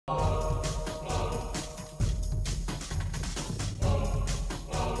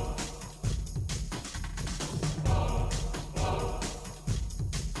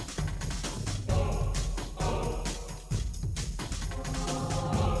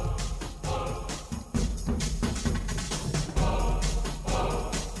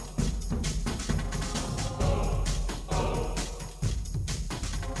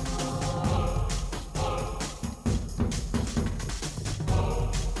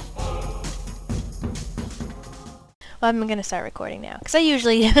Well, I'm gonna start recording now because I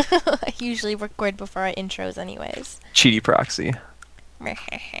usually I usually record before our intros, anyways. CthulhuToo&Proxy.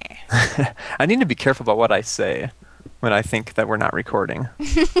 I need to be careful about what I say when I think that we're not recording.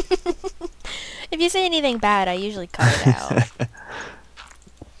 If you say anything bad, I usually cut it out.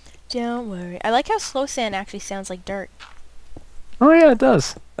 Don't worry. I like how slow sand actually sounds like dirt. Oh yeah, it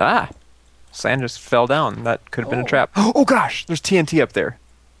does. Ah, sand just fell down. That could have been a Oh. trap. Oh gosh, there's TNT up there.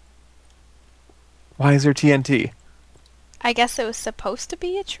 Why is there TNT? I guess it was supposed to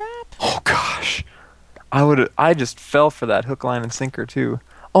be a trap? Oh gosh, I just fell for that hook, line, and sinker too.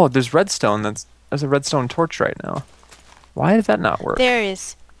 Oh, there's redstone. There's a redstone torch right now. Why did that not work? There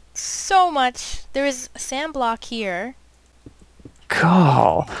is so much. There is a sand block here.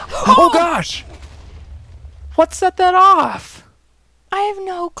 God. Oh gosh! What set that off? I have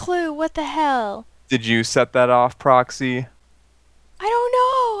no clue. What the hell? Did you set that off, Proxy? I don't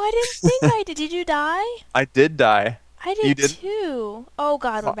know. I didn't think I did. Did you die? I did die. I You did did? too. Oh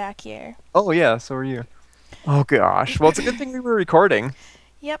god, we're back here. Oh yeah, so are you. Oh gosh. Well, it's a good thing we were recording.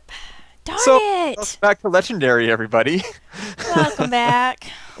 Yep. Darn So, it! welcome back to Legendary, everybody. Welcome back.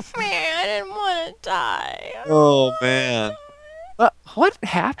 Man, I didn't want to die. Oh man. What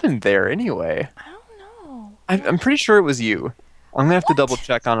happened there anyway? I don't know. I'm pretty sure it was you. I'm gonna have to What? double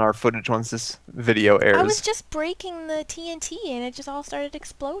check on our footage once this video airs. I was just breaking the TNT and it just all started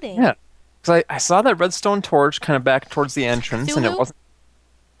exploding. Yeah. Because I saw that redstone torch kind of back towards the entrance, and it Cthulhu? wasn't.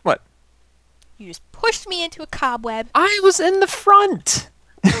 What? You just pushed me into a cobweb. I was in the front.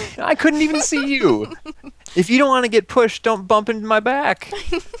 I couldn't even see you. If you don't want to get pushed, don't bump into my back.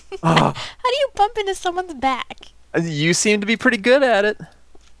 Oh, How do you bump into someone's back? you seem to be pretty good at it.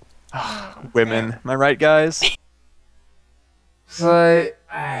 Women, am I right, guys? So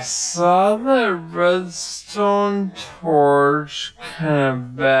I saw the redstone torch kind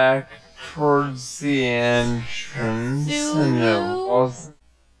of back towards the entrance, and it Zulu? wasn't.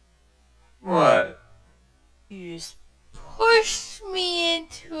 What? You just pushed me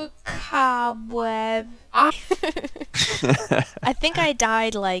into a cobweb. Ah. I think I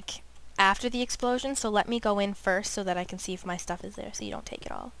died, like, after the explosion, so let me go in first so that I can see if my stuff is there, so you don't take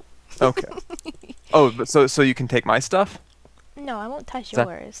it all. Okay. Oh, but so you can take my stuff? No, I won't touch that-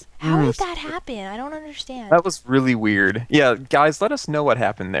 yours. How did that happen? I don't understand. That was really weird. Yeah, guys, let us know what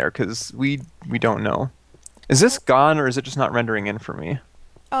happened there, because we don't know. Is this gone, or is it just not rendering in for me?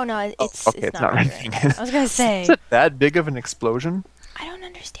 Oh no, it's okay, it's not rendering. rendering in. I was gonna say. Is it that big of an explosion? I don't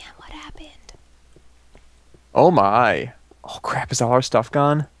understand what happened. Oh my. Oh crap, is all our stuff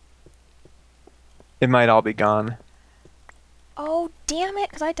gone? It might all be gone. Oh damn it!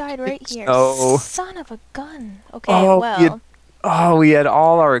 Because I died right here. Oh. Son of a gun. Okay, Oh, well. we had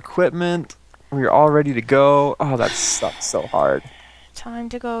all our equipment. We were all ready to go. Oh, that sucks so hard. Time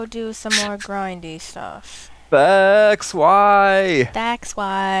to go do some more grindy stuff. Vechs, why? Vechs,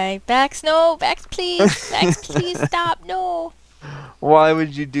 why? Vechs, no! Vechs, please! Vechs, please stop! No! Why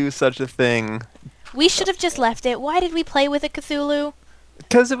would you do such a thing? We should have just left it. Why did we play with it, Cthulhu?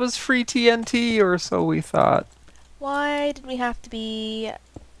 Because it was free TNT, or so we thought. Why did we have to be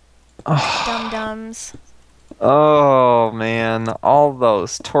Oh, dum-dums? oh man, all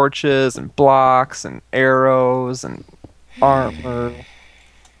those torches and blocks and arrows and armor.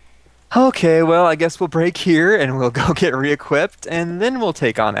 Okay, well, I guess we'll break here and we'll go get re-equipped, and then we'll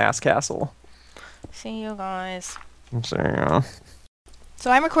take on Ass Castle. See you guys. So, yeah.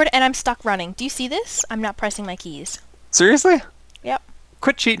 So I'm recording and I'm stuck running. Do you see this? I'm not pressing my keys. Seriously? Yep.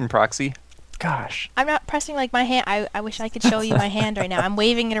 Quit cheating, Proxy. Gosh. I'm not pressing like my hand. I wish I could show you my hand right now. I'm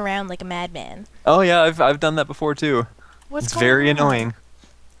waving it around like a madman. Oh yeah, I've done that before too. What's It's going very on? annoying.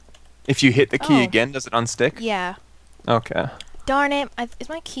 If you hit the key Oh. again, does it unstick? Yeah. Okay. Darn it. Is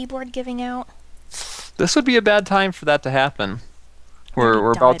my keyboard giving out? This would be a bad time for that to happen. We're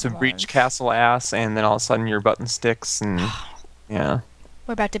already about died to breach once. Castle Ass, and then all of a sudden your button sticks, and yeah.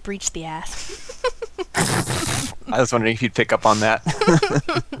 We're about to breach the ass. I was wondering if you'd pick up on that.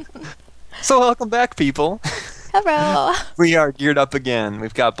 So welcome back, people. Hello. We are geared up again.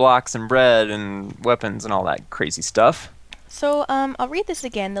 We've got blocks and bread and weapons and all that crazy stuff. So, I'll read this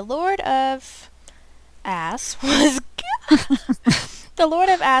again. The Lord of Ass was... The Lord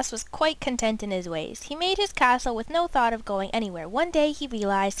of Ass was quite content in his ways. He made his castle with no thought of going anywhere. One day he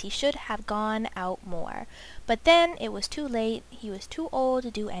realized he should have gone out more. But then it was too late. He was too old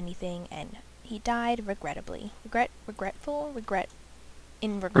to do anything, and he died regrettably. Regret.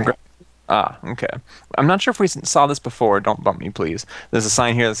 Ah, okay. I'm not sure if we saw this before. Don't bump me, please. There's a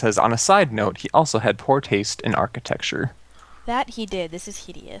sign here that says, on a side note, he also had poor taste in architecture. That he did. This is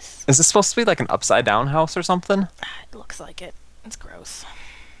hideous. Is this supposed to be like an upside-down house or something? It looks like it. It's gross.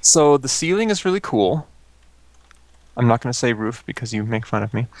 So the ceiling is really cool. I'm not going to say roof because you make fun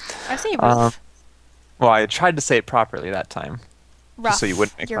of me. I say Um, roof. well, I tried to say it properly that time, just so you Rough.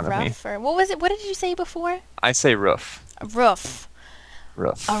 wouldn't make You're fun of me. rough, or what was it? What did you say before? I say roof. A roof. A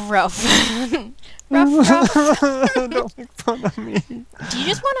Roof. roof. Rough, rough. Don't make fun of me. Do you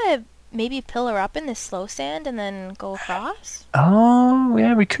just want to maybe pillar up in this slow sand and then go across? Oh,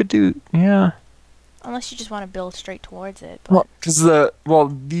 yeah, we could do, yeah. Unless you just want to build straight towards it. But Well, because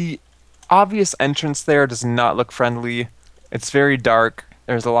the obvious entrance there does not look friendly. It's very dark.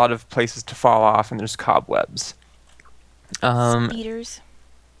 There's a lot of places to fall off, and there's cobwebs. speeders.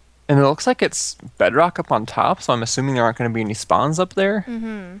 And it looks like it's bedrock up on top, so I'm assuming there aren't going to be any spawns up there.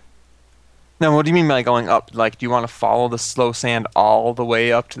 Mm-hmm. Now, what do you mean by going up? Like, do you want to follow the slow sand all the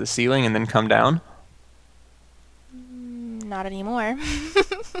way up to the ceiling and then come down? Not anymore.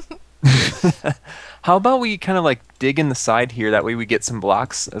 How about we kind of like dig in the side here? That way we get some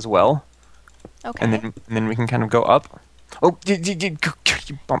blocks as well, Okay. and then we can kind of go up. Oh,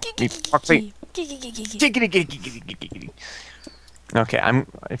 you bumped me, Foxy. Okay,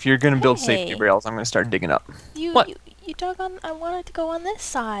 if you're gonna build safety Hey. rails, I'm gonna start digging up. You, What? you doggone, I wanted to go on this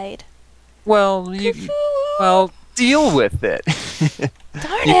side. Well, well, deal with it.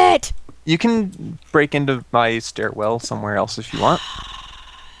 Darn it! You can break into my stairwell somewhere else if you want.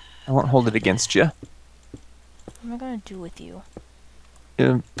 I won't hold it against you. What am I gonna do with you?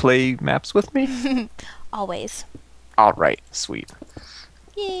 Play maps with me? Always. All right, sweet.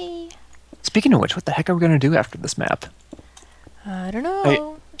 Yay. Speaking of which, what the heck are we gonna do after this map? I don't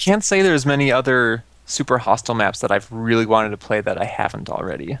know. Can't say there's many other super hostile maps that I've really wanted to play that I haven't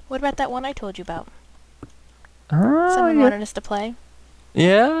already. What about that one I told you about? Oh, Someone yeah. wanted us to play.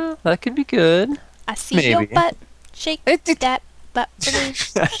 Yeah, that could be good. I see your Maybe. butt. Shake It- that butt for me.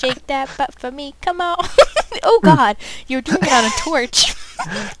 Shake that butt for me. Come on. Oh God, you're doing it on a torch.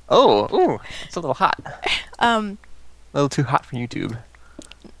 Oh, ooh, it's a little hot. A A little too hot for YouTube.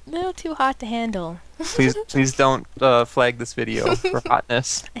 little too hot to handle. Please don't flag this video for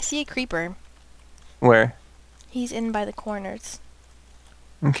hotness. I see a creeper. Where? He's in by the corners.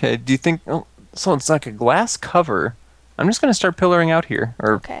 Okay, do you think... Oh, so it's like a glass cover. I'm just going to start pillaring out here,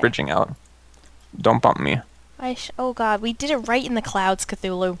 or Okay. bridging out. Don't bump me. Oh God, we did it right in the clouds,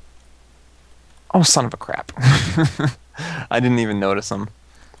 Cthulhu. Oh, son of a crap. I didn't even notice them.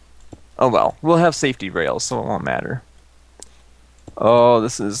 Oh well, we'll have safety rails, so it won't matter. Oh,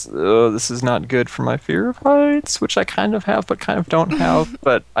 this is not good for my fear of heights, which I kind of have, but kind of don't have,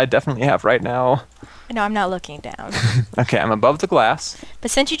 but I definitely have right now. No, I'm not looking down. Okay, I'm above the glass.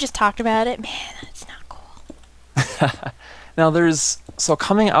 But since you just talked about it, man, that's not cool. Now so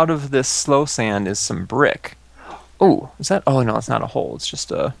coming out of this slow sand is some brick. Oh, is that? Oh no, it's not a hole. It's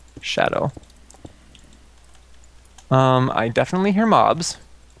just a shadow. I definitely hear mobs.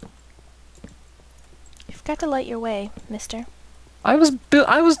 You've got to light your way, mister. I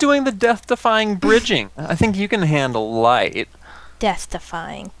was doing the death-defying bridging. I think you can handle light.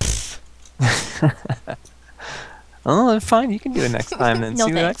 Death-defying. Oh, fine. You can do it next time then. No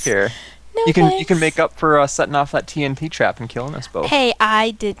See what I thanks. care. No You can thanks. make up for setting off that TNT trap and killing us both. Hey, I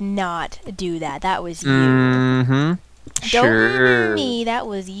did not do that. That was you. Mm-hmm. Don't Sure. me. That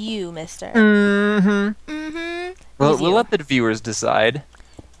was you, mister. Mm-hmm. Mm-hmm. Well, Was we'll you. let the viewers decide.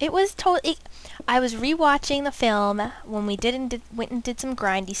 It was totally... I was rewatching the film when we went and did some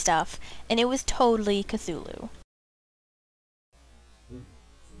grindy stuff, and it was totally Cthulhu.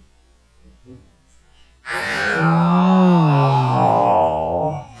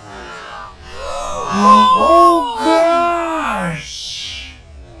 Oh gosh!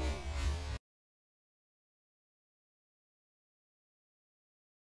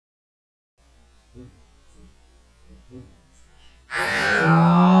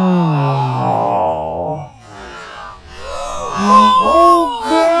 Oh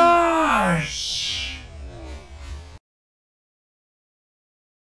gosh!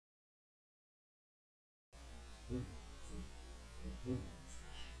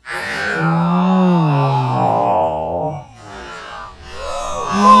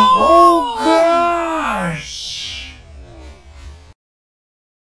 Oh gosh!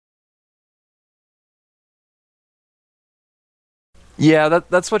 Yeah,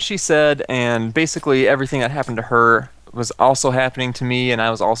 that's what she said, and basically everything that happened to her was also happening to me, and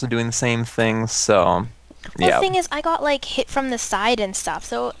I was also doing the same thing, so Well, yeah. the thing is, I got, like, hit from the side and stuff,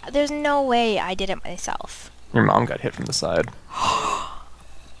 so there's no way I did it myself. Your mom got hit from the side.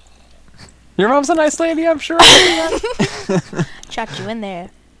 Your mom's a nice lady, I'm sure. Chucked you in there.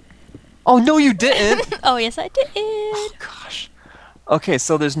 Oh, no, you didn't. Oh, yes, I did. Oh, gosh. Okay,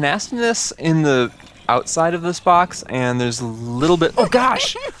 so there's nastiness in the outside of this box, and there's a little bit. Oh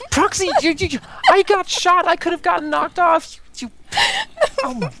gosh, Proxy, I got shot. I could have gotten knocked off.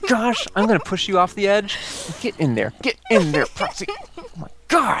 Oh my gosh, I'm gonna push you off the edge. Get in there, Proxy. Oh my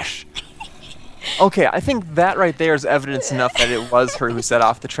gosh. Okay, I think that right there is evidence enough that it was her who set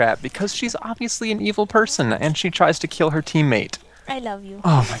off the trap, because she's obviously an evil person, and she tries to kill her teammate. I love you.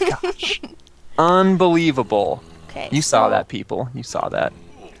 Oh my gosh. Unbelievable. Okay. You saw that, people. You saw that.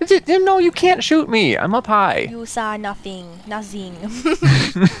 No, you can't shoot me. I'm up high. You saw nothing. Nothing.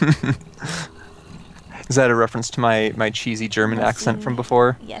 Is that a reference to my cheesy German accent from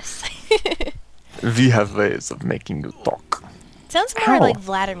before? Yes. We have ways of making you talk. Sounds more Ow. like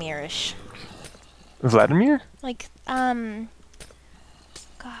Vladimir-ish. Vladimir? Like, God.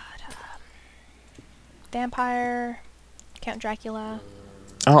 Vampire. Count Dracula.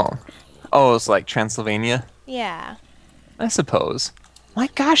 Oh. Oh, it's like Transylvania? Yeah. I suppose. My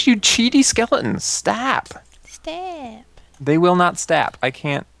gosh, you cheaty skeletons. Stop. Step. They will not stop. I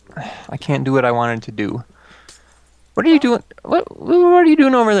can't do what I wanted to do. What are you doing? What are you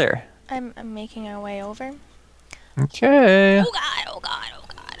doing over there? I'm making our way over. Okay. Oh god, oh god, oh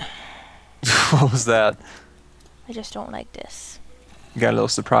god. What was that? I just don't like this. You got a little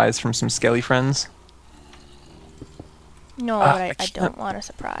surprise from some skelly friends? No, but I don't want a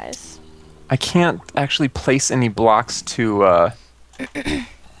surprise. I can't actually place any blocks to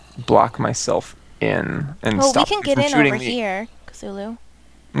block myself in and Well, stop we can you get from in shooting over me. here, Cthulhu.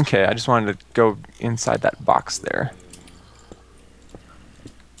 Okay, I just wanted to go inside that box there.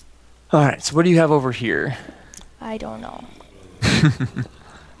 Alright, so what do you have over here? I don't know.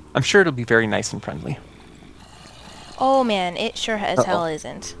 I'm sure it'll be very nice and friendly. Oh man, it sure as hell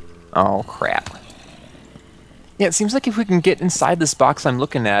isn't. Oh, crap. Yeah, it seems like if we can get inside this box I'm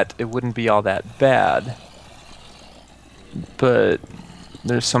looking at, it wouldn't be all that bad. But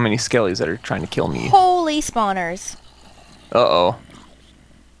there's so many skellies that are trying to kill me. Holy spawners. Uh-oh.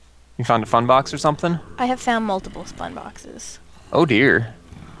 You found a fun box or something? I have found multiple fun boxes. Oh dear.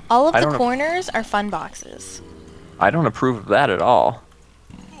 All of I the don't corners are fun boxes. I don't approve of that at all.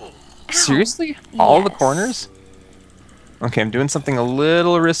 Seriously? All the Yes. corners? Okay, I'm doing something a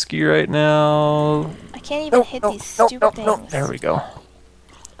little risky right now. I can't even hit these stupid things. There we go.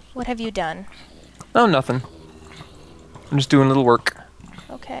 What have you done? Oh, nothing. I'm just doing a little work.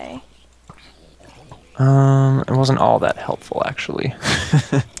 Okay. It wasn't all that helpful, actually.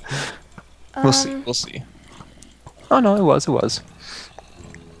 We'll see. We'll see. Oh no, it was.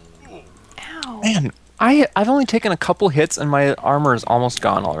 Ow. Man, I've only taken a couple hits and my armor is almost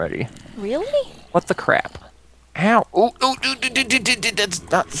gone already. Really? What the crap? Ow! Oh, that's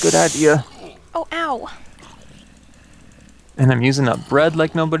not a good idea. Oh, ow. And I'm using up bread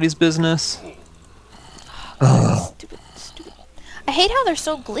like nobody's business. Stupid. I hate how they're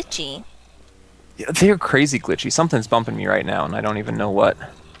so glitchy. Yeah, they're crazy glitchy. Something's bumping me right now and I don't even know what.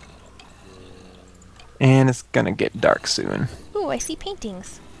 And it's gonna get dark soon. Ooh, I see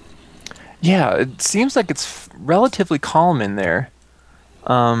paintings. Yeah, it seems like it's relatively calm in there.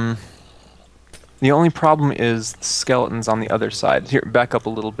 The only problem is the skeletons on the other side. Here, back up a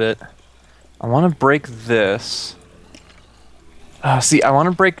little bit. I want to break this. See, I want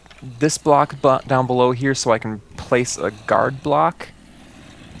to break this block down below here so I can place a guard block.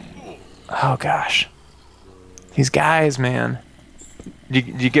 Oh gosh. These guys, man. Do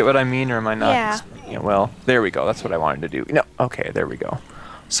you get what I mean, or am I not? Yeah. Yeah, well, there we go. That's what I wanted to do. No, okay, there we go.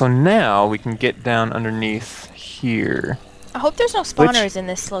 So now we can get down underneath here. I hope there's no spawners in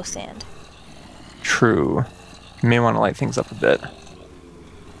this slow sand. True. You may want to light things up a bit. I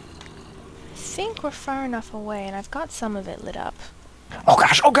think we're far enough away, and I've got some of it lit up. Oh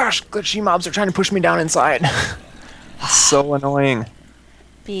gosh, glitchy mobs are trying to push me down inside. It's so annoying.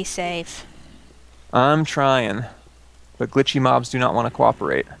 Be safe. I'm trying. But glitchy mobs do not want to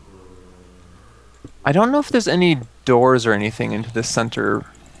cooperate. I don't know if there's any doors or anything into this center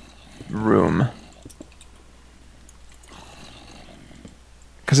room.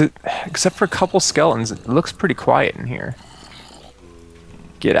 Because except for a couple skeletons, it looks pretty quiet in here.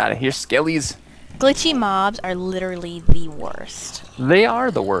 Get out of here, skellies. Glitchy mobs are literally the worst. They are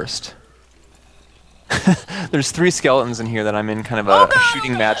the worst. There's 3 skeletons in here that I'm in kind of a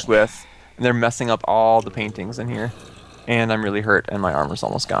shooting match with. And they're messing up all the paintings in here. And I'm really hurt, and my armor's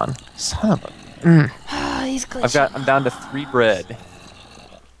almost gone. Son of a... These glitchy I'm down to 3 bread.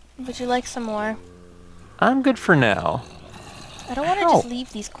 Would you like some more? I'm good for now. I don't want to Ow. just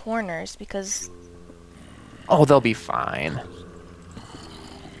leave these corners because... Oh, they'll be fine.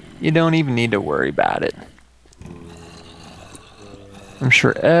 You don't even need to worry about it. I'm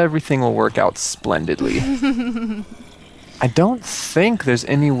sure everything will work out splendidly. I don't think there's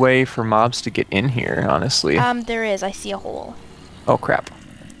any way for mobs to get in here, honestly. There is. I see a hole. Oh crap.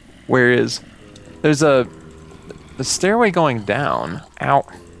 Where is... There's a stairway going down. Ow.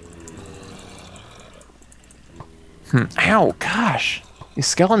 Ow, gosh. These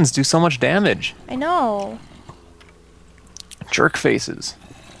skeletons do so much damage. I know. Jerk faces.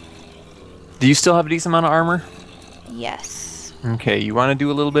 Do you still have a decent amount of armor? Yes. Okay, you want to do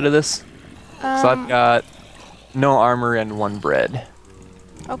a little bit of this? So I've got no armor and 1 bread.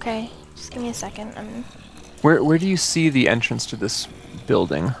 Okay. Just give me a second. Where do you see the entrance to this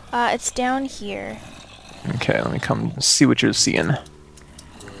building? It's down here. Okay, let me come see what you're seeing.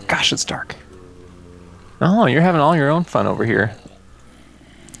 Gosh, it's dark. Oh, you're having all your own fun over here.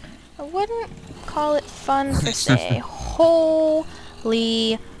 I wouldn't call it fun per se.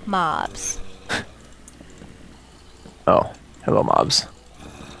 Holy mobs. Oh, hello mobs.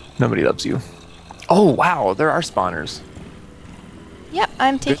 Nobody loves you. Oh, wow, there are spawners. Yep,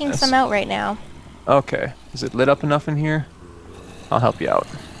 I'm taking Goodness. some out right now. Okay, is it lit up enough in here? I'll help you out.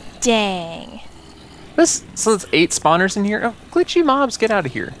 Dang. So it's 8 spawners in here? Oh, glitchy mobs, get out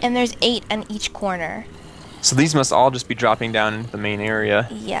of here. And there's 8 on each corner. So these must all just be dropping down into the main area.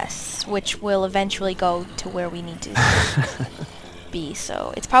 Yes, which will eventually go to where we need to be.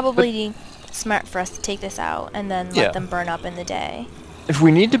 So it's probably smart for us to take this out and then let them burn up in the day. If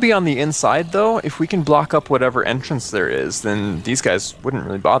we need to be on the inside, though, if we can block up whatever entrance there is, then these guys wouldn't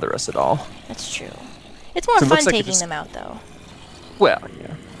really bother us at all. That's true. It's more So it fun looks like taking it's- them out, though. Well,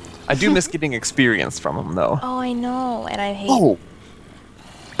 yeah. I do miss getting experience from them, though. Oh, I know, and I hate... Oh!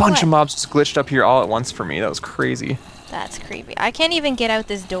 Bunch What? of mobs just glitched up here all at once for me. That was crazy. That's creepy. I can't even get out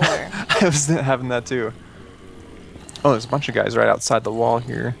this door. I was having that too. Oh, there's a bunch of guys right outside the wall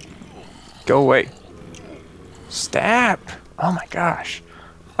here. Go away. Stab! Oh my gosh.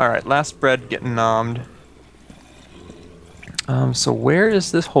 Alright, last bread getting nommed. So where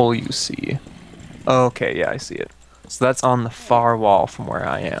is this hole you see? Okay, yeah, I see it. So that's on the far wall from where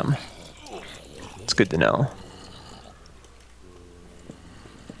I am. It's good to know.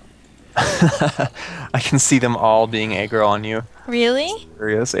 I can see them all being aggro on you. Really?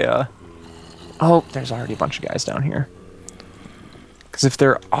 Curious, yeah. Oh, there's already a bunch of guys down here. Because if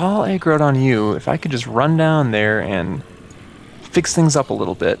they're all aggroed on you, if I could just run down there and fix things up a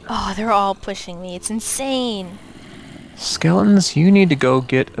little bit. Oh, they're all pushing me. It's insane. Skeletons, you need to go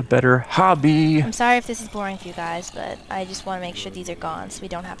get a better hobby. I'm sorry if this is boring for you guys, but I just want to make sure these are gone so we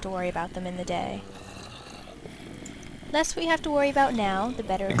don't have to worry about them in the day. Less we have to worry about now, the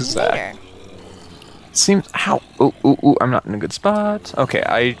better it'll be later. Seems... Ow! Ooh, I'm not in a good spot. Okay,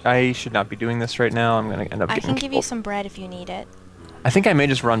 I should not be doing this right now. I'm going to end up I getting can give you killed. some bread if you need it. I think I may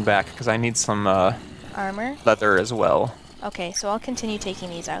just run back because I need some Armor? leather as well. Okay, so I'll continue taking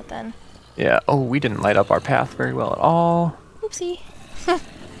these out then. Yeah. Oh, we didn't light up our path very well at all. Oopsie.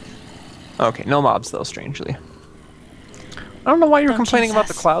 Okay, no mobs though, strangely. I don't know why you were Don't complaining jinx about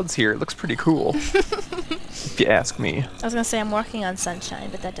the us. clouds here. It looks pretty cool. If you ask me. I was gonna say I'm working on sunshine,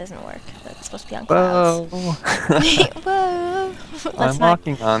 but that doesn't work. That's supposed to be on clouds. Whoa. Whoa. I'm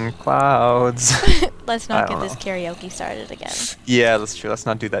walking on clouds. Let's I not get don't this know. karaoke started again. Yeah, that's true. Let's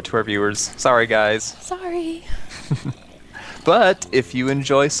not do that to our viewers. Sorry, guys. Sorry. But if you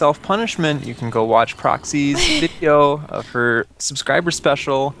enjoy self-punishment, you can go watch Proxy's video of her subscriber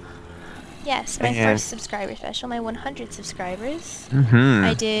special. Yes, my And- first subscriber special, my 100 subscribers. Mm-hmm.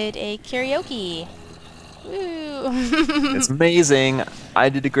 I did a karaoke. Woo! It's amazing. I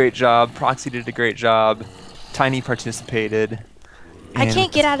did a great job. Proxy did a great job. Tiny participated. I And-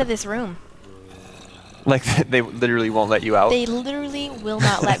 can't get out of this room. Like, they literally won't let you out. They literally will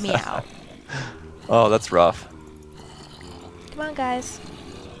not let me out. Oh, that's rough. Come on, guys.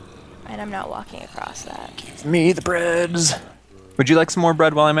 And I'm not walking across that. Give me the breads. Would you like some more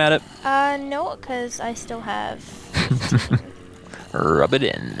bread while I'm at it? No, because I still have 15. Rub it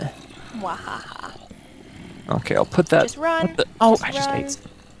in. Wahaha. Okay, I'll put that... Just run. what the- oh, Just I just run. ate some.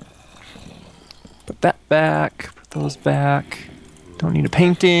 Put that back. Put those back. Don't need a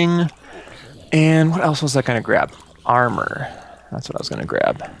painting. And what else was I going to grab? Armor. That's what I was going to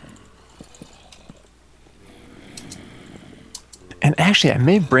grab. And actually, I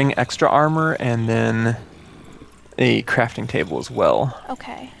may bring extra armor and then a crafting table as well,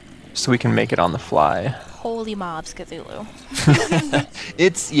 Okay. so we can make it on the fly. Holy mobs, Cthulhu.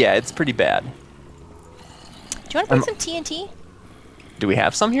 It's pretty bad. Do you want to put some TNT? Do we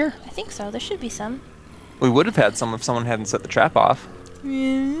have some here? I think so. There should be some. We would have had some if someone hadn't set the trap off.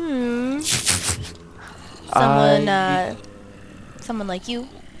 Someone like you.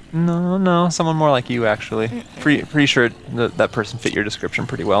 No, someone more like you, actually. Pretty sure that person fit your description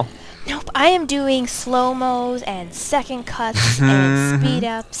pretty well. Nope, I am doing slow-mos and second cuts and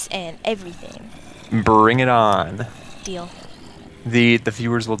speed-ups and everything. Bring it on. Deal. The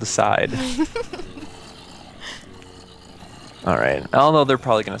viewers will decide. Alright, although they're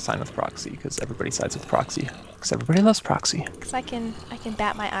probably going to sign with Proxy, because everybody sides with Proxy. Because everybody loves Proxy. Because I can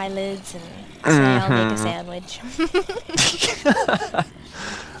bat my eyelids and say I'll make a sandwich.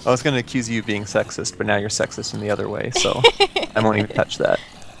 I was going to accuse you of being sexist, but now you're sexist in the other way, so I won't even touch that.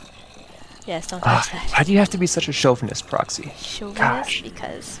 Yes, don't touch that. Why do you have to be such a chauvinist, Proxy? Chauvinist? Gosh.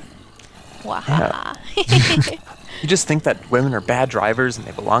 Because... Wahaha. You just think that women are bad drivers and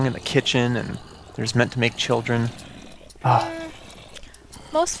they belong in the kitchen and they're just meant to make children.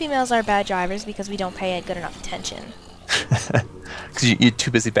 Most females are bad drivers because we don't pay good enough attention. Because you're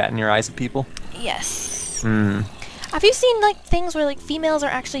too busy batting your eyes at people? Yes. Hmm. Have you seen like things where like females are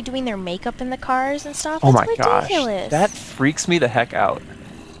actually doing their makeup in the cars and stuff? Oh It's my gosh. ridiculous. That freaks me the heck out.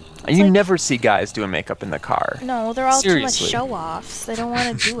 You like- never see guys doing makeup in the car. No, they're all Seriously. too much show-offs. They don't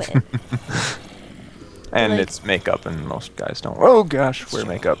want to do it. And Like- it's makeup, and most guys don't. Oh gosh, wear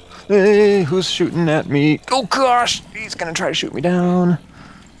makeup. Hey, who's shooting at me? Oh gosh, he's gonna try to shoot me down.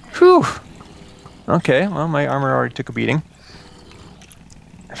 Whew. Okay, well, my armor already took a beating.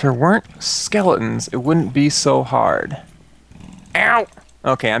 If there weren't skeletons, it wouldn't be so hard. Ow!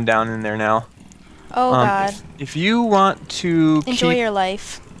 Okay, I'm down in there now. Oh god. If you want to Enjoy keep, your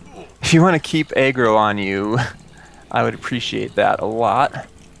life. if you want to keep aggro on you, I would appreciate that a lot.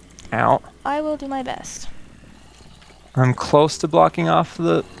 Ow. I will do my best. I'm close to blocking off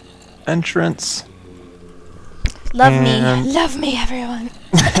the entrance. Love And- me. Love me, everyone.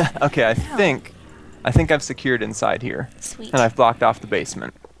 Okay, I think I've secured inside here. Sweet. And I've blocked off the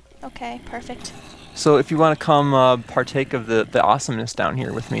basement. Okay, perfect. So if you want to come partake of the awesomeness down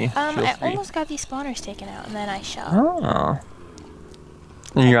here with me, feel I free. almost got these spawners taken out, and then I shall. Oh.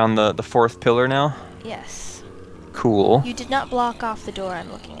 And you're on the fourth pillar now? Yes. Cool. You did not block off the door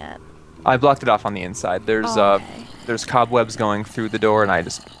I'm looking at. I blocked it off on the inside. There's Oh, okay. there's cobwebs going through the door, and I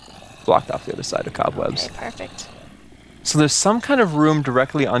just blocked off the other side of cobwebs. Okay, perfect. So there's some kind of room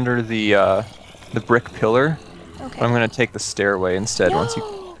directly under the brick pillar. Okay. But I'm gonna take the stairway instead. No! Once you.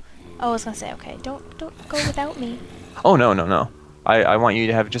 Oh, I was gonna say, okay, don't go without me. Oh no. I want you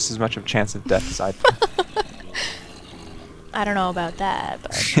to have just as much of a chance of death as I do. I don't know about that,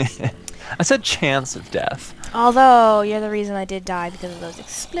 but I said chance of death. although you're the reason I did die because of those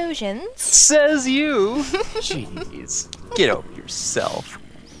explosions. Says you. Jeez. Get over yourself.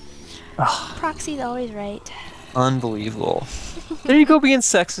 Proxy's always right. Unbelievable. There you go being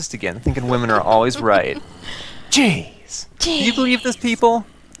sexist again, thinking women are always right. Jeez. Do you believe this, people?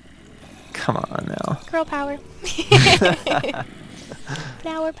 Come on now. Girl power.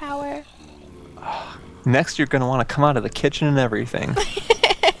 Flower power. Next you're going to want to come out of the kitchen and everything.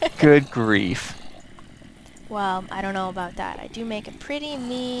 Good grief. Well, I don't know about that. I do make a pretty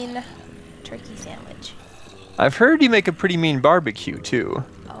mean turkey sandwich. I've heard you make a pretty mean barbecue, too.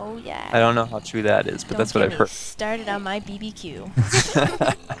 Oh yeah. I don't know how true that is, but that's what I've heard. Started on my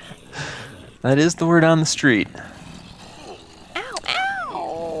BBQ. That is the word on the street. Ow!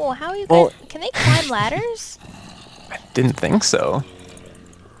 Ow! How are you guys? Well- Can they climb ladders? Didn't think so.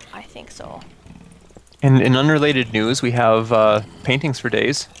 I think so. And in unrelated news, we have paintings for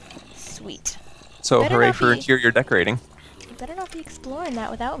days. Sweet. So Better hooray not for be- interior decorating. You better not be exploring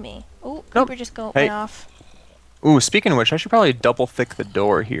that without me. Oh, Nope. Creeper just went Hey. off. Ooh, speaking of which, I should probably double thick the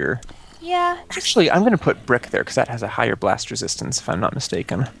door here. Yeah, Actually, I'm going to put brick there because that has a higher blast resistance, if I'm not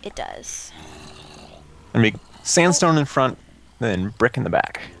mistaken. it does. And be sandstone in front, then brick in the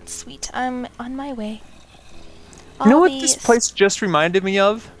back. Sweet. I'm on my way. You know All what this these- place just reminded me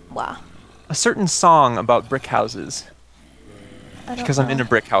of? Wow. A certain song about brick houses. I don't Because I'm in know. a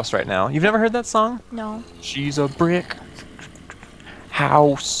brick house right now. You've never heard that song? No. She's a brick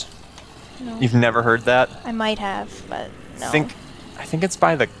house. No. You've never heard that? I might have, but no. I think it's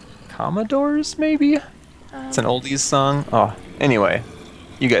by the Commodores, maybe? It's an oldies song. Oh, anyway.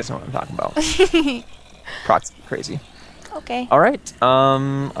 You guys know what I'm talking about. Proxy crazy. Okay. All right.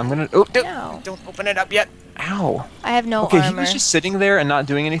 I'm gonna. Oh, No. don't open it up yet. Ow. I have no Okay, he armor. was just sitting there and not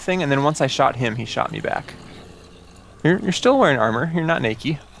doing anything, and then once I shot him, he shot me back. You're still wearing armor. You're not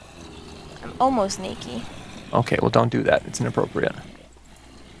naked. I'm almost naked. Okay, well don't do that. It's inappropriate.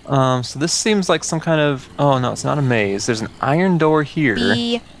 So this seems like some kind of. Oh no, it's not a maze. There's an iron door here.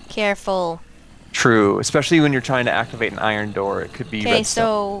 Be careful. True, especially when you're trying to activate an iron door. It could be. Okay,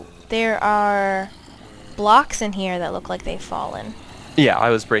 redstone. so there are blocks in here that look like they've fallen. Yeah, I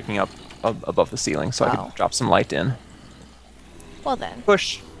was breaking up above the ceiling so I Oh. could drop some light in. Well then.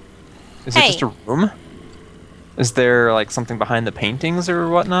 Push. Is it just Hey. a room? Is there like something behind the paintings or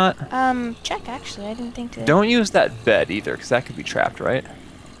whatnot? Check actually. I didn't think to. Don't use that bed either, because that could be trapped, right?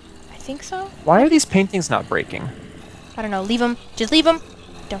 I think so. Why are these paintings not breaking? I don't know. Leave them. Just leave them.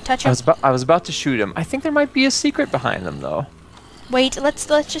 Don't touch them. I was about to shoot him. I think there might be a secret behind them, though. Wait. Let's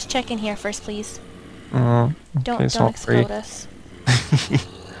just check in here first, please. Okay, Don't so explode us.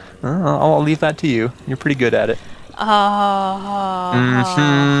 I'll leave that to you. You're pretty good at it.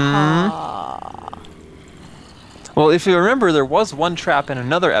 Well, if you remember, there was one trap in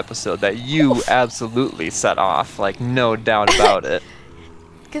another episode that you absolutely set off, like no doubt about it.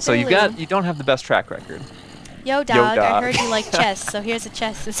 So you don't have the best track record. Yo, dog, I dog. heard you like chest, so here's a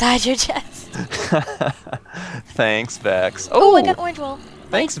chest inside your chest. Thanks, Vechs. Oh, I got orange wool.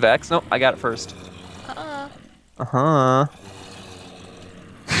 Thanks, Vechs. No, I got it first. Uh-uh.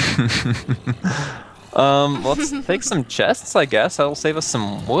 Let's take some chests, I guess. That'll save us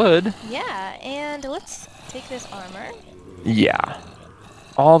some wood. Yeah, and let's take this armor. Yeah.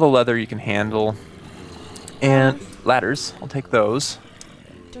 All the leather you can handle. And ladders. I'll take those.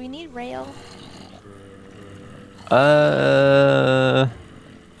 Do we need rail? I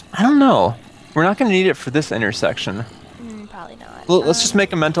don't know. We're not going to need it for this intersection. Probably not. Well, let's just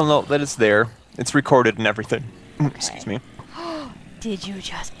make a mental note that it's there. It's recorded and everything. Okay. Excuse me. Did you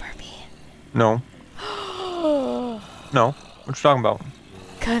just burpee? No. No. What you talking about?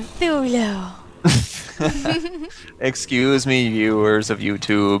 Cthulhu. Excuse me, viewers of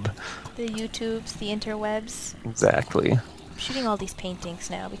YouTube. The YouTubes, the interwebs. Exactly. I'm shooting all these paintings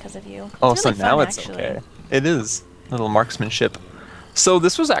now because of you. Oh, It's so really now fun, it's actually. okay. It is. Little marksmanship. So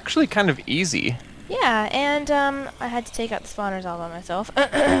this was actually kind of easy. Yeah, and I had to take out the spawners all by myself.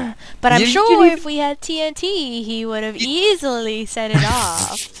 But I'm You sure didn't if we had TNT, he would have easily set it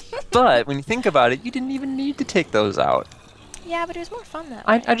off. But when you think about it, you didn't even need to take those out. Yeah, but it was more fun that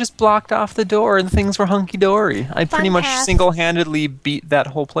way. I just blocked off the door and things were hunky-dory. I pretty Fun much path. single-handedly beat that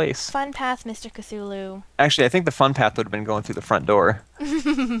whole place. Fun path, Mr. Cthulhu. Actually, I think the fun path would have been going through the front door.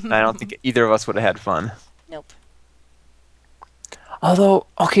 I don't think either of us would have had fun. Nope. Although,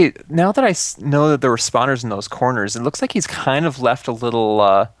 okay, now that I know that there were spawners in those corners, it looks like he's kind of left a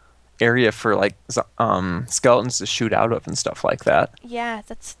little area for like skeletons to shoot out of and stuff like that. Yeah,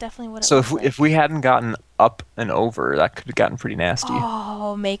 that's definitely what it So looks like. if we hadn't gotten up and over, that could have gotten pretty nasty.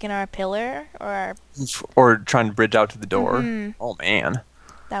 Oh, making our pillar or our... Or trying to bridge out to the door. Mhm. Oh man.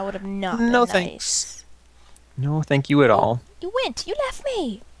 That would have not No been thanks. nice. No, thank you at all. You went. You left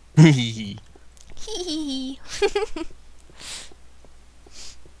me. Hehehe. Hee hee.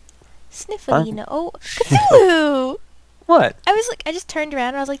 Sniffalina. Oh, Cthulhu! What? I was like, I just turned around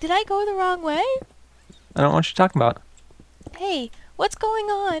and I was like, did I go the wrong way? I don't know what you're talking about. Hey, what's going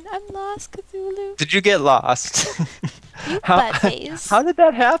on? I'm lost, Cthulhu. Did you get lost? You how, butt-face. how did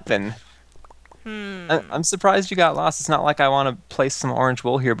that happen? Hmm. I'm surprised you got lost. It's not like I want to place some orange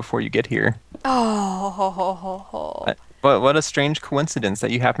wool here before you get here. Oh, ho, ho, ho, ho. What a strange coincidence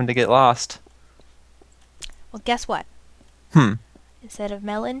that you happened to get lost. Well, guess what? Hmm. Instead of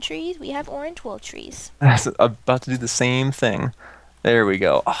melon trees, we have orange wool trees. I was about to do the same thing. There we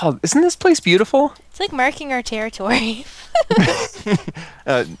go. Oh, isn't this place beautiful? It's like marking our territory.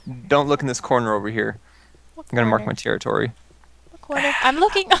 Don't look in this corner over here. What I'm gonna mark my corner? territory. What corner? I'm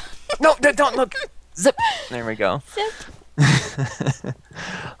looking. No, don't look. Zip. There we go. Zip.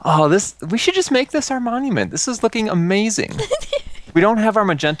 Oh, we should just make this our monument. This is looking amazing. We don't have our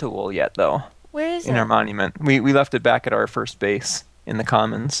magenta wool yet, though, Where is in it? our monument. We left it back at our first base in the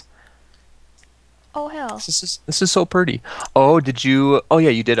commons. Oh, hell. This is so pretty. Oh, did you? Oh, yeah,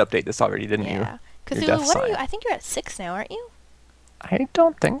 you did update this already, didn't you? Yeah. Your Cthulhu, death what are you? sign. I think you're at 6 now, aren't you? I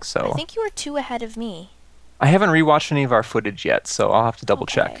don't think so. I think you were 2 ahead of me. I haven't rewatched any of our footage yet, so I'll have to double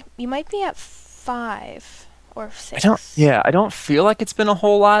Okay. check. You might be at 5 or 6. I don't feel like it's been a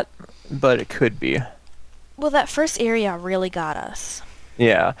whole lot, but it could be. Well, that first area really got us.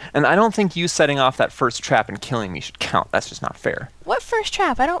 Yeah, and I don't think you setting off that first trap and killing me should count. That's just not fair. What first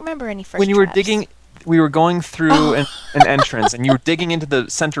trap? I don't remember any first When you were traps. digging, we were going through an entrance, and you were digging into the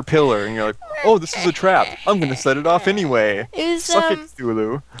center pillar, and you're like, "Oh, this is a trap. I'm gonna set it off anyway." It was Suck it,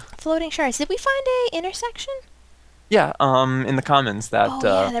 Cthulhu. floating shards. Did we find a intersection? Yeah, in the commons that Oh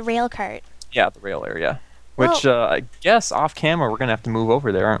yeah, the rail cart. yeah, the rail area. Which I guess off camera we're gonna have to move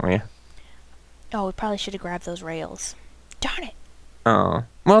over there, aren't we? Oh, we probably should have grabbed those rails. Darn it. Oh,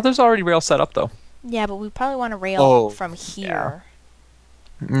 well, there's already rail set up though. Yeah, but we probably want a rail Oh, from here.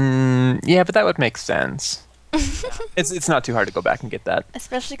 Yeah, but that would make sense. It's not too hard to go back and get that.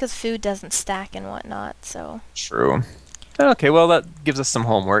 Especially because food doesn't stack and whatnot, so... True. Okay, well, that gives us some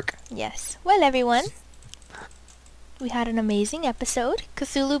homework. Yes. Well, everyone, We had an amazing episode.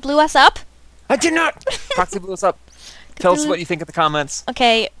 Cthulhu blew us up. I did not! Proxy blew us up. Tell us Cthulhu- what you think in the comments.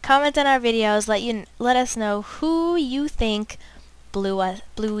 Okay, comment on our videos. Let us know who you think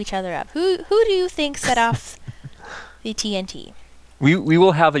blew each other up. Who do you think set off the TNT? We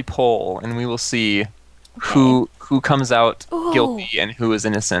will have a poll, and we will see who comes out guilty and who is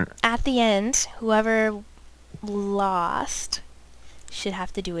innocent. At the end, whoever lost should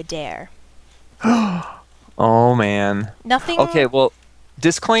have to do a dare. Oh, man. Nothing. Okay, well,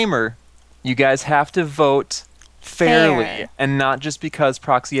 disclaimer. You guys have to vote fairly, Fair. and not just because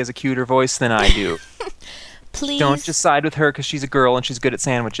Proxy has a cuter voice than I do. Please. Don't just side with her because she's a girl and she's good at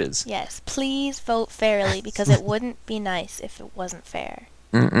sandwiches. Yes, please vote fairly because it wouldn't be nice if it wasn't fair.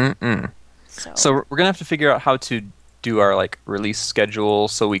 So we're gonna have to figure out how to do our like release schedule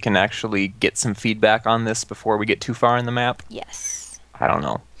so we can actually get some feedback on this before we get too far in the map. Yes. I don't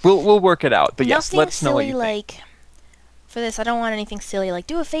know. We'll work it out. But yes, Nothing let us know what you silly think. like. For this, I don't want anything silly like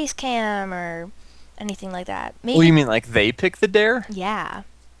do a face cam or anything like that. Maybe. Well, you mean like they pick the dare? Yeah.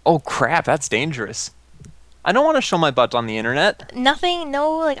 Oh crap, that's dangerous. I don't want to show my butt on the internet. Nothing.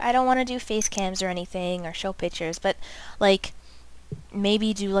 No, like I don't want to do face cams or anything or show pictures, but like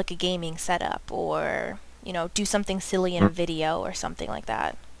maybe do like a gaming setup or do something silly in a video or something like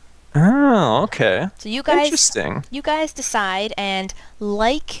that. Oh, okay. So you guys, Interesting. You guys decide and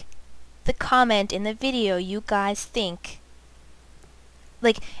like the comment in the video you guys think.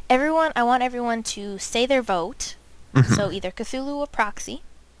 Like everyone, I want everyone to say their vote. So either Cthulhu or Proxy,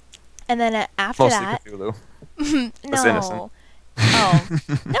 and then after Mostly that, Cthulhu. no, innocent. oh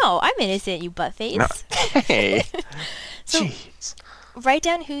no, I'm innocent, you buttface. No. Hey. So Jeez. write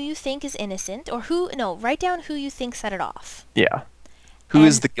down who you think is innocent, or write down who you think set it off. Yeah. Who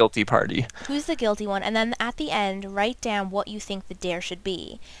is the guilty party? Who's the guilty one, and then at the end, write down what you think the dare should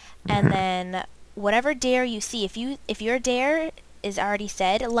be, and then whatever dare you see, if your dare is already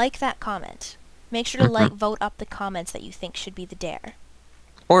said, like that comment. Make sure to vote up the comments that you think should be the dare.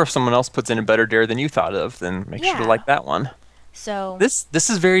 Or if someone else puts in a better dare than you thought of, then make sure to like that one. So this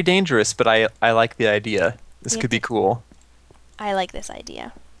is very dangerous, but I like the idea. This could be cool. I like this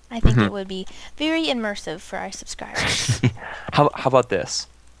idea. I think it would be very immersive for our subscribers. How about this?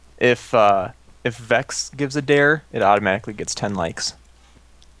 If Vechs gives a dare, it automatically gets 10 likes.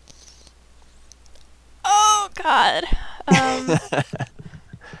 Oh God.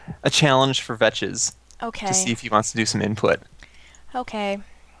 A challenge for Vechs. Okay. To see if he wants to do some input. Okay. I'm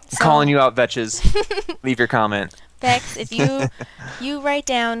calling you out, Vechs. Leave your comment. Vechs, if you write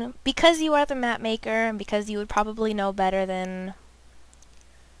down, because you are the map maker and because you would probably know better than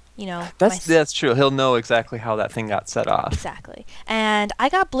that's true. He'll know exactly how that thing got set off. Exactly. And I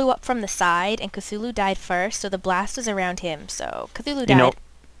got blew up from the side, and Cthulhu died first, so the blast was around him. So Cthulhu died.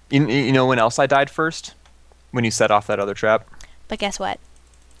 You know when else I died first? When you set off that other trap. But guess what?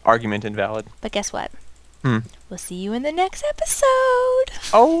 Argument invalid. But guess what? We'll see you in the next episode.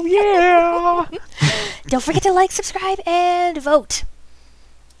 Oh yeah! Don't forget to like, subscribe, and vote.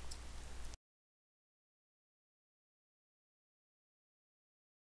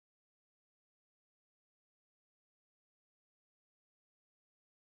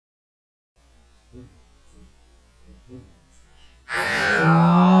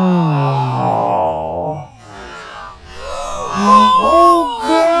 Oh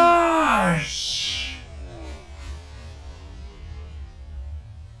gosh!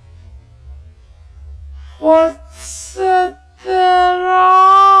 What set that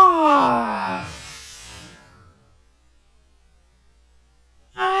off?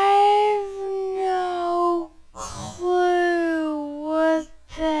 I've no clue. What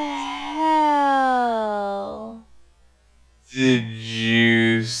the hell? Did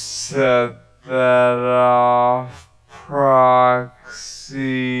you set that off, Proxy?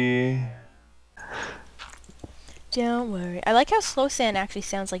 Don't worry. I like how slow sand actually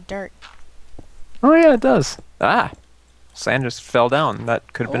sounds like dirt. Oh yeah, it does. Ah, sand just fell down.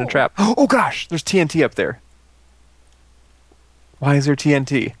 That could have been a Oh. trap. Oh gosh, there's TNT up there. Why is there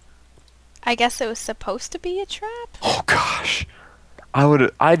TNT? I guess it was supposed to be a trap? Oh gosh,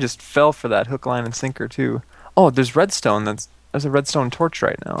 I just fell for that hook, line, and sinker too. Oh, there's redstone. There's a redstone torch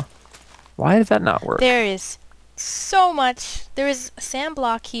right now. Why did that not work? There is so much. There is a sand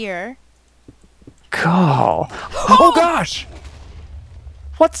block here. God. Oh gosh!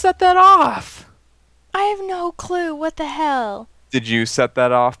 What set that off? I have no clue. What the hell? Did you set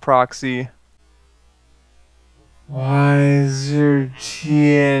that off, Proxy? Why is there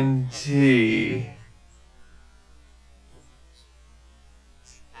TNT?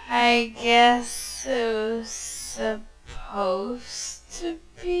 I guess it was supposed to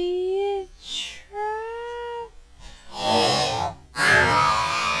be a trap.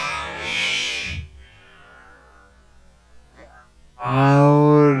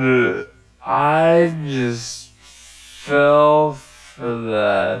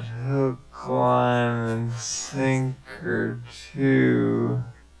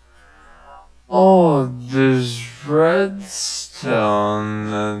 Oh, there's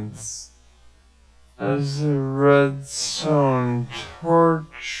redstone. There's a redstone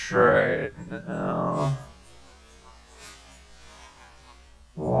torch right now.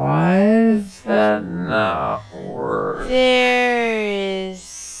 Why does that not work? There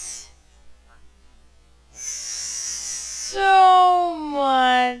is so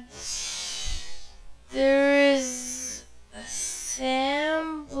much. There is a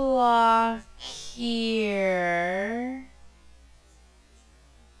sand block here.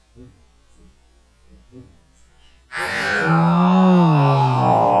 Oh.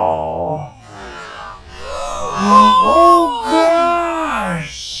 Oh